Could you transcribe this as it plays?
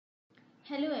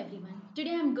Hello everyone.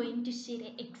 Today I'm going to share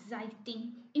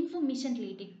exciting information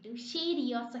related to share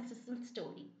your successful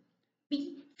story.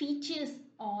 B features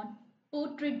on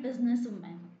portrait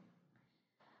businesswoman.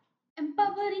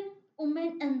 Empowering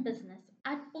women in business.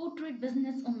 At Portrait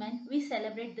Businesswoman, we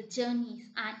celebrate the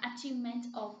journeys and achievements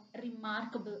of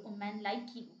remarkable women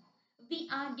like you. We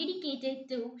are dedicated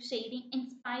to sharing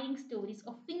inspiring stories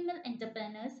of female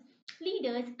entrepreneurs,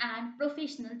 leaders, and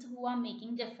professionals who are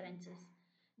making differences.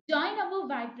 Join our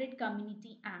vibrant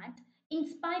community and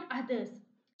inspire others.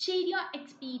 Share your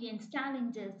experience,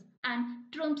 challenges, and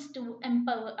trumps to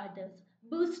empower others.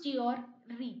 Boost your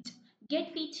reach.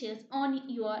 Get features on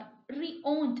your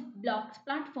re-owned blogs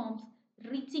platforms,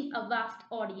 reaching a vast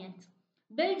audience.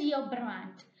 Build your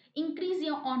brand. Increase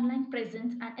your online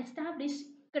presence and establish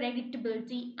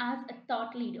credibility as a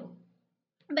thought leader.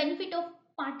 Benefit of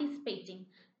participating: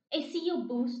 SEO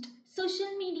boost,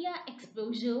 social media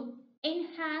exposure,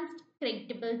 enhanced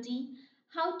credibility.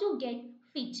 How to get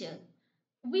featured?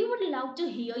 We would love to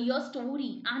hear your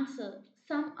story. Answer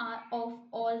some are of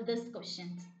all these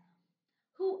questions.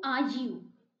 Who are you?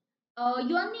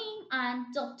 Your name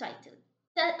and job title.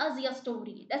 Tell us your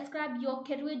story. Describe your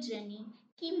career journey,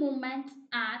 key moments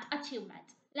and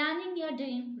achievements. Landing your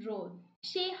dream role.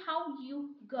 Share how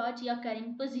you got your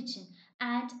current position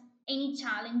and any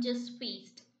challenges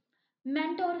faced.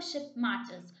 Mentorship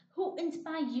matters. Who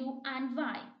inspire you and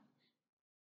why?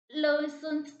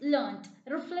 Lessons learned.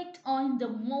 Reflect on the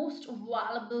most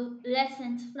valuable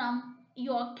lessons from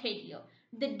your career.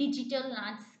 The digital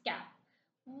landscape.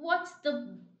 What's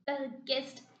the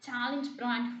biggest challenge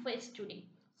brand face today?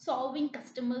 Solving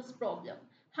customers' problem.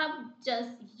 How does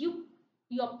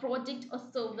your project or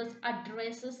service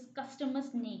addresses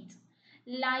customers' needs?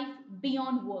 Life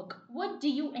beyond work. What do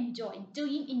you enjoy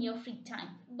doing in your free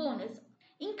time? Bonus.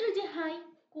 Include a high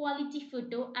quality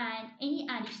photo and any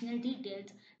additional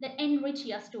details that enrich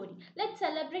your story. Let's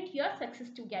celebrate your success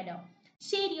together.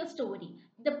 Share your story.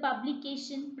 The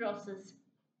publication process.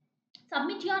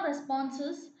 Submit your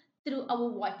responses through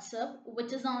our WhatsApp,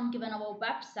 which is on given our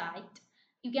website.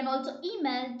 You can also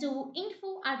email to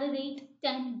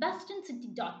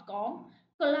info@10bestoncity.com.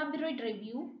 Collaborate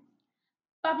review,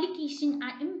 publication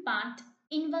and impact,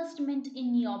 investment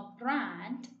in your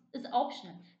brand is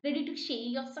optional. Ready to share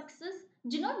your success?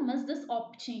 Do not miss this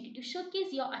opportunity to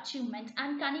showcase your achievements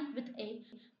and connect with a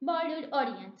broader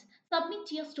audience.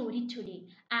 Submit your story today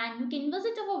and you can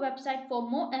visit our website for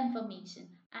more information.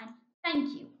 And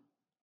thank you.